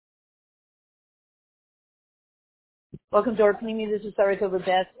Welcome to our Pnimi. This is Sarah Tova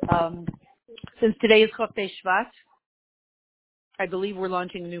Beth. Since today is Chodesh Shvat, I believe we're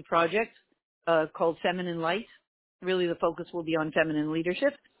launching a new project called Feminine Light. Really, the focus will be on feminine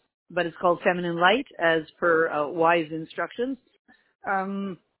leadership, but it's called Feminine Light as per wise instructions.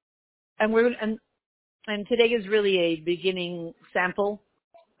 And today is really a beginning sample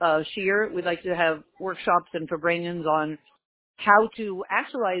shiur. We'd like to have workshops and farbrengens on how to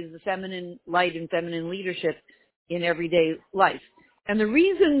actualize the feminine light and feminine leadership in everyday life. And the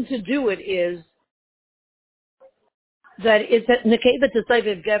reason to do it is that it's at Nekeva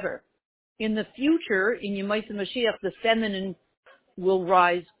T'Sayvev Gever. In the future, in Yemaisa Mashiach, the feminine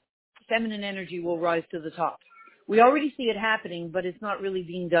energy will rise to the top. We already see it happening, but it's not really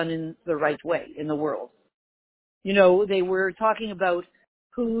being done in the right way in the world. You know, they were talking about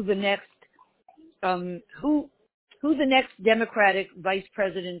who the next Democratic vice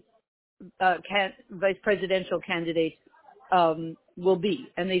presidential candidate will be.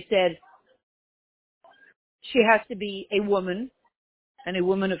 And they said she has to be a woman and a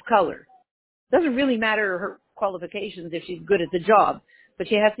woman of color. Doesn't really matter her qualifications if she's good at the job, but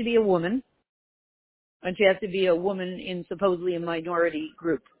she has to be a woman, and she has to be a woman in supposedly a minority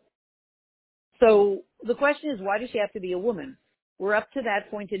group. So the question is, why does she have to be a woman? We're up to that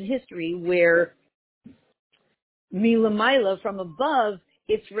point in history where milamaila, from above,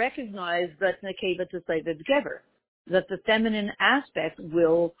 it's recognized that Nekeva T'Sayvev Gever, that the feminine aspect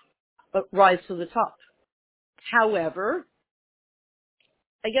will rise to the top. However,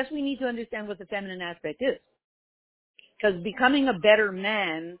 I guess we need to understand what the feminine aspect is. Because becoming a better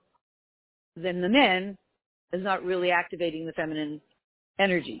man than the men is not really activating the feminine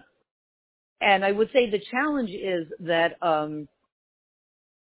energy. And I would say the challenge is that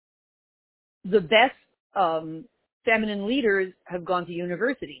the best feminine leaders have gone to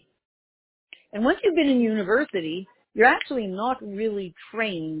university. And once you've been in university, you're actually not really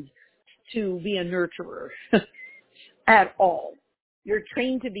trained to be a nurturer at all. You're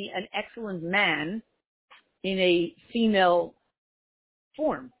trained to be an excellent man in a female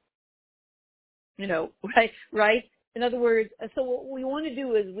form. You know, right? In other words, so what we want to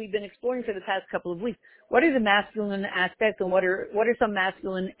do is we've been exploring for the past couple of weeks, what are the masculine aspects and what are some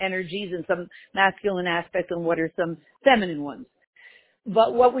masculine energies and some masculine aspects and what are some feminine ones.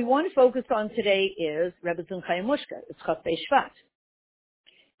 But what we want to focus on today is Rebbe Chaim Mushka. It's Chodesh Shvat.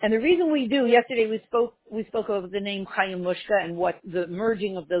 And the reason we do, yesterday we spoke of the name Chaim Mushka and what the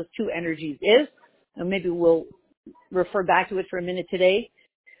merging of those two energies is. And maybe we'll refer back to it for a minute today.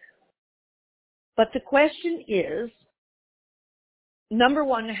 But the question is, number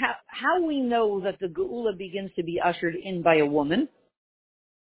one, how we know that the Geula begins to be ushered in by a woman.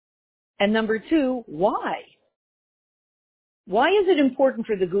 And number two, why? Why is it important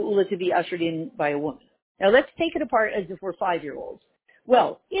for the Geula to be ushered in by a woman? Now let's take it apart as if we're 5-year-olds.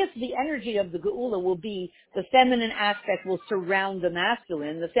 Well, if the energy of the Geula will be the feminine aspect will surround the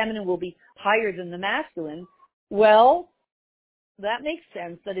masculine, the feminine will be higher than the masculine, well, that makes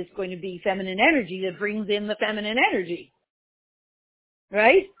sense that it's going to be feminine energy that brings in the feminine energy.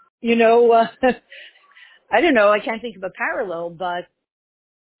 Right? You know, I don't know, I can't think of a parallel, but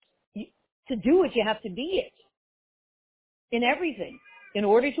to do it, you have to be it. In everything. In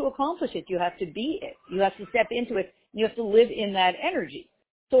order to accomplish it, you have to be it. You have to step into it. You have to live in that energy.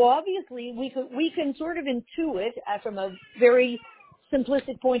 So obviously, we can sort of intuit from a very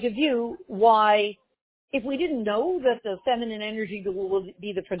simplistic point of view why, if we didn't know that the feminine energy will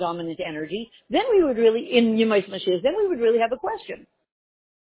be the predominant energy, then we would really, in Yemais Mashiach, then we would really have a question.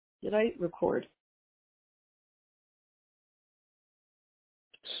 Did I record?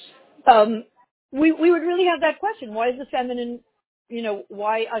 We would really have that question. Why is the feminine,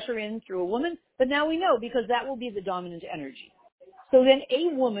 why usher in through a woman? But now we know, because that will be the dominant energy. So then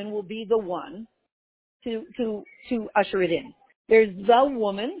a woman will be the one to usher it in. There's the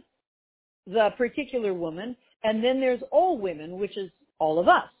woman, the particular woman, and then there's all women, which is all of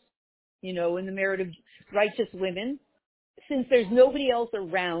us. In the merit of righteous women, since there's nobody else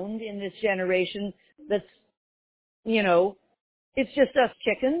around in this generation that's, it's just us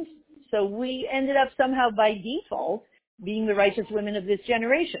chickens. So we ended up somehow by default being the righteous women of this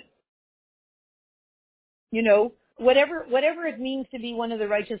generation. Whatever it means to be one of the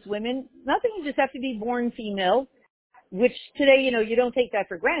righteous women, nothing, you just have to be born female, which today, you don't take that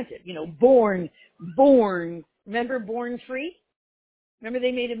for granted. Born. Remember Born Free? Remember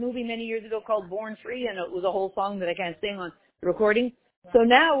they made a movie many years ago called Born Free, and it was a whole song that I can't sing on the recording. So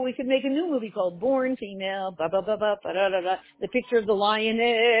now we could make a new movie called Born Female, ba ba ba ba ba da da da. The picture of the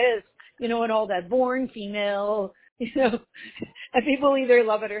lioness, and all that. Born Female, and people either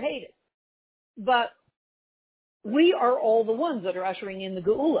love it or hate it. But we are all the ones that are ushering in the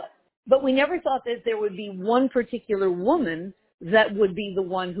Geula. But we never thought that there would be one particular woman that would be the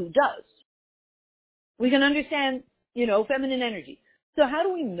one who does. We can understand, feminine energy. So how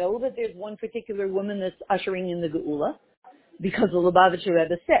do we know that there's one particular woman that's ushering in the Geula? Because the Lubavitcher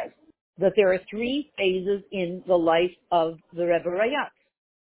Rebbe says that there are 3 phases in the life of the Rebbe Rayatz.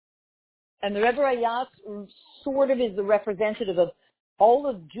 And the Rebbe Rayatz sort of is the representative of all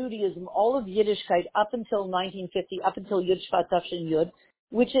of Judaism, all of Yiddishkeit up until 1950, up until Yud Shvat Tafshin Yud,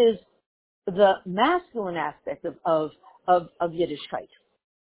 which is the masculine aspect of Yiddishkeit.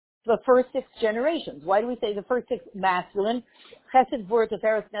 The first 6 generations. Why do we say the first 6 masculine? Chesed Vur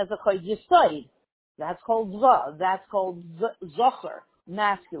Tiferes Nezachoy Yisod. That's called Zah. That's called Zocher,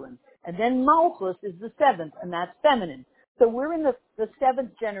 masculine. And then Malchus is the 7th, and that's feminine. So we're in the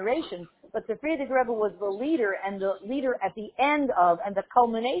 7th generation, but the Frierdiker Rebbe was the leader, and the leader at the end of, and the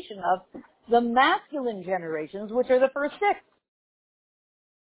culmination of, the masculine generations, which are the first 6.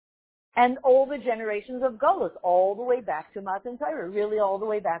 And all the generations of Golus, all the way back to Matan Torah, really all the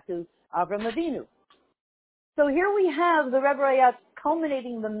way back to Avram Avinu. So here we have the Rebbe Rayatz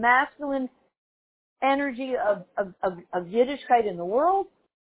culminating the masculine energy of Yiddishkeit in the world.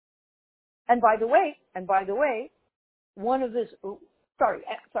 And by the way, one of this,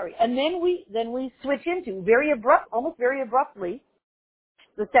 and then we switch into almost very abruptly,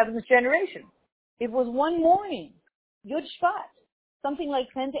 the 7th generation. It was one morning, Yud Shvat, something like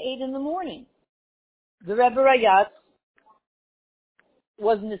 10 to 8 in the morning. The Rebbe Rayatz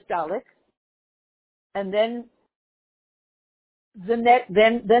was Nistalik, and then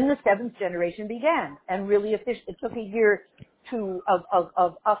the 7th generation began, and really it took a year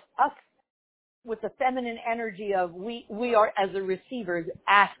of us with the feminine energy of we are as a receivers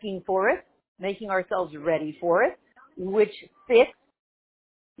asking for it, making ourselves ready for it, which fits.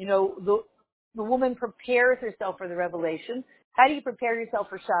 The woman prepares herself for the revelation. How do you prepare yourself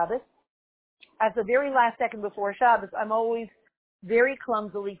for Shabbos? At the very last second before Shabbos, I'm always very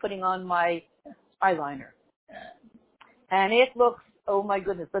clumsily putting on my eyeliner. And it looks, oh my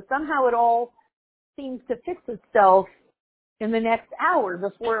goodness, but somehow it all seems to fix itself in the next hour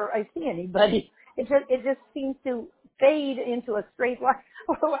before I see anybody. It just seems to fade into a straight line.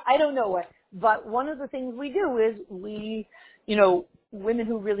 I don't know what. But one of the things we do is women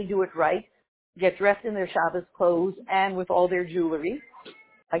who really do it right get dressed in their Shabbos clothes and with all their jewelry.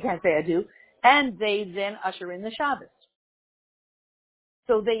 I can't say I do. And they then usher in the Shabbos.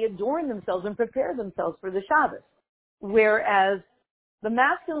 So they adorn themselves and prepare themselves for the Shabbos. Whereas the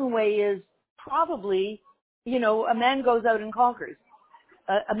masculine way is probably, a man goes out and conquers.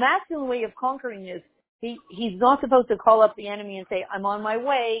 A masculine way of conquering is he's not supposed to call up the enemy and say, I'm on my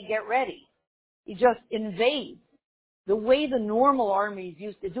way, get ready. He just invades. The way the normal armies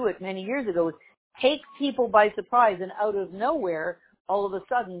used to do it many years ago is take people by surprise, and out of nowhere, all of a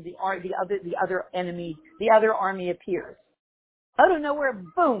sudden the other army appears. Out of nowhere,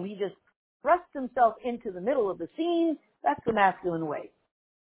 boom, he just thrusts himself into the middle of the scene. That's the masculine way.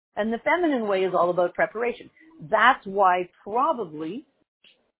 And the feminine way is all about preparation. That's why probably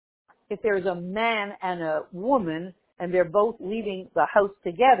if there's a man and a woman and they're both leaving the house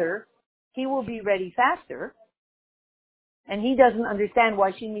together, he will be ready faster. And he doesn't understand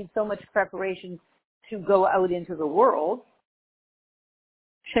why she needs so much preparation to go out into the world.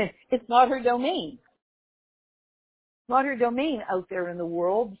 It's not her domain. It's not her domain out there in the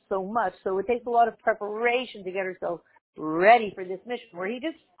world so much. So it takes a lot of preparation to get herself ready for this mission where he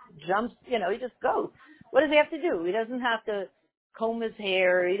just jumps, he just goes. What does he have to do? He doesn't have to comb his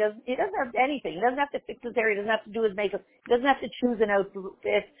hair. He doesn't have anything. He doesn't have to fix his hair. He doesn't have to do his makeup. He doesn't have to choose an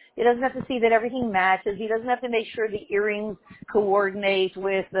outfit. He doesn't have to see that everything matches. He doesn't have to make sure the earrings coordinate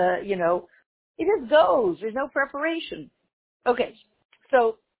with, he just goes. There's no preparation. Okay.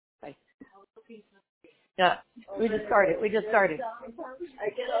 So, yeah, we just started.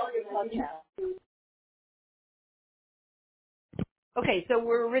 Okay, so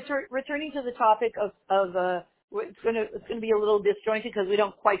we're returning to the topic of it's going to be a little disjointed because we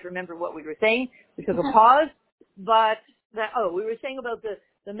don't quite remember what we were saying. We took a pause, but we were saying about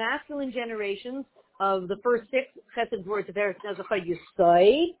the masculine generations of the first 6, Chesed Gvura Tiferes Nezachoy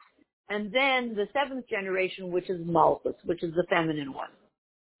Yisod, and then the 7th generation, which is Malchus, which is the feminine one.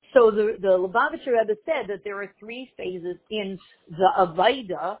 So the Lubavitcher Rebbe said that there are 3 phases in the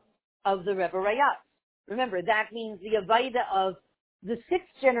Avaida of the Rebbe Rayatz. Remember, that means the Avaida of the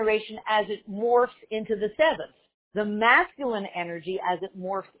 6th generation as it morphs into the 7th. The masculine energy as it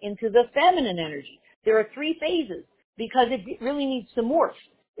morphs into the feminine energy. There are 3 phases because it really needs to morph.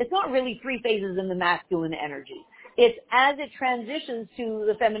 It's not really 3 phases in the masculine energy. It's as it transitions to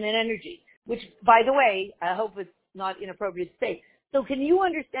the feminine energy. which, by the way, I hope it's not inappropriate to say. So can you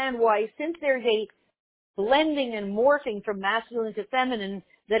understand why, since there's a blending and morphing from masculine to feminine,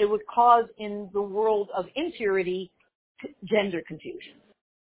 that it would cause in the world of impurity gender confusion?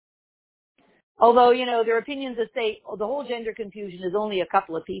 Although, there are opinions that say the whole gender confusion is only a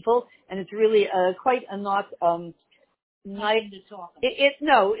couple of people, and it's really quite a not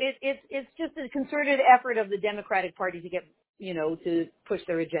it's just a concerted effort of the Democratic Party to get, to push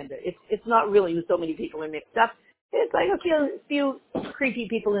their agenda. It's not really so many people are mixed up. It's like a few creepy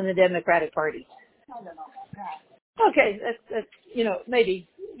people in the Democratic Party. Okay, that's maybe.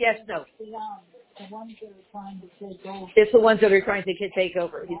 Yes, no. It's the ones that are trying to take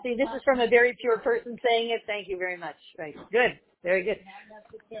over. You see, this is from a very pure person saying it. Thank you very much. Right. Good. Very good.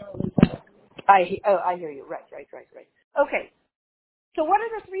 I hear you. Right. Okay. So what are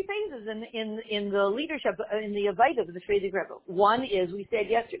the three phases in the leadership, in the Avida of the Frierdiker Rebbe? One is, we said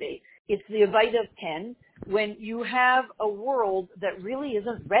yesterday, it's the Avida of 10, when you have a world that really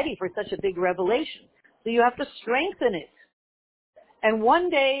isn't ready for such a big revelation. So you have to strengthen it. And one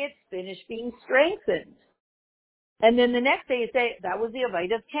day it's finished being strengthened. And then the next day you say, that was the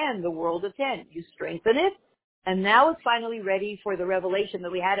Avida of 10, the world of 10. You strengthen it, and now it's finally ready for the revelation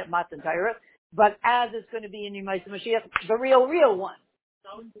that we had at Matan Torah. But as it's going to be in Yemais Mashiach, the real one.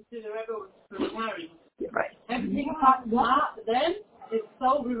 So the Rebbe was preparing. Right. Everything apart then is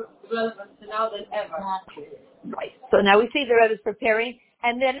so relevant to now than ever. Right. So now we see the Rebbe is preparing,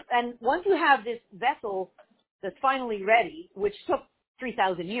 and once you have this vessel that's finally ready, which took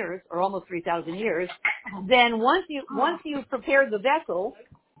 3,000 years, or almost 3,000 years, then once you've prepared the vessel,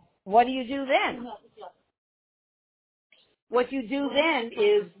 what do you do then? What you do then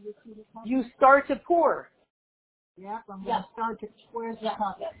is you start to pour. You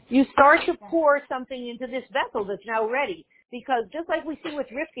start to pour something into this vessel that's now ready. Because just like we see with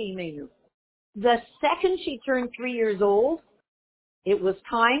Rivka Imenu, the second she turned 3 years old, it was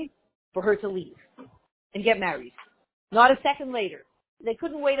time for her to leave and get married. Not a second later. They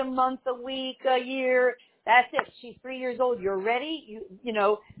couldn't wait a month, a week, a year. That's it. She's 3 years old. You're ready.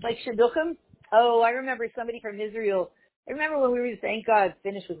 Like Shidduchim. Oh, I remember somebody from Israel. I remember when we were, thank God,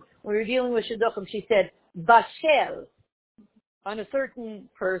 finished with, when we were dealing with Shidduchim, she said, Bashel. On a certain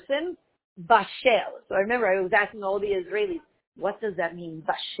person, Bashel. So I remember I was asking all the Israelis, what does that mean,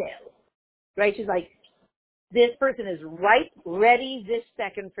 Bashel? Right? She's like, this person is right, ready this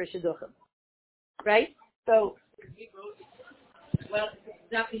second for Shidduchim. Right? So, well, it's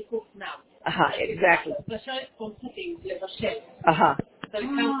exactly cooked now. Exactly. Bashel from cooking, Bashel. So it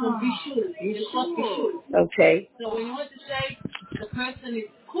comes from Bishul. Okay. So when you want to say the person is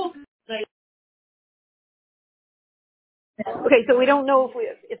cooked, like. Okay, so we don't know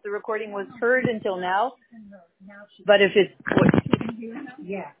if the recording was heard until now, but if it's,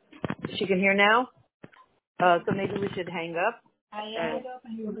 Yeah. She can hear now? So maybe we should hang up.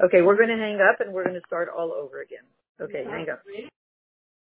 Okay, we're going to hang up and we're going to start all over again. Okay, hang up.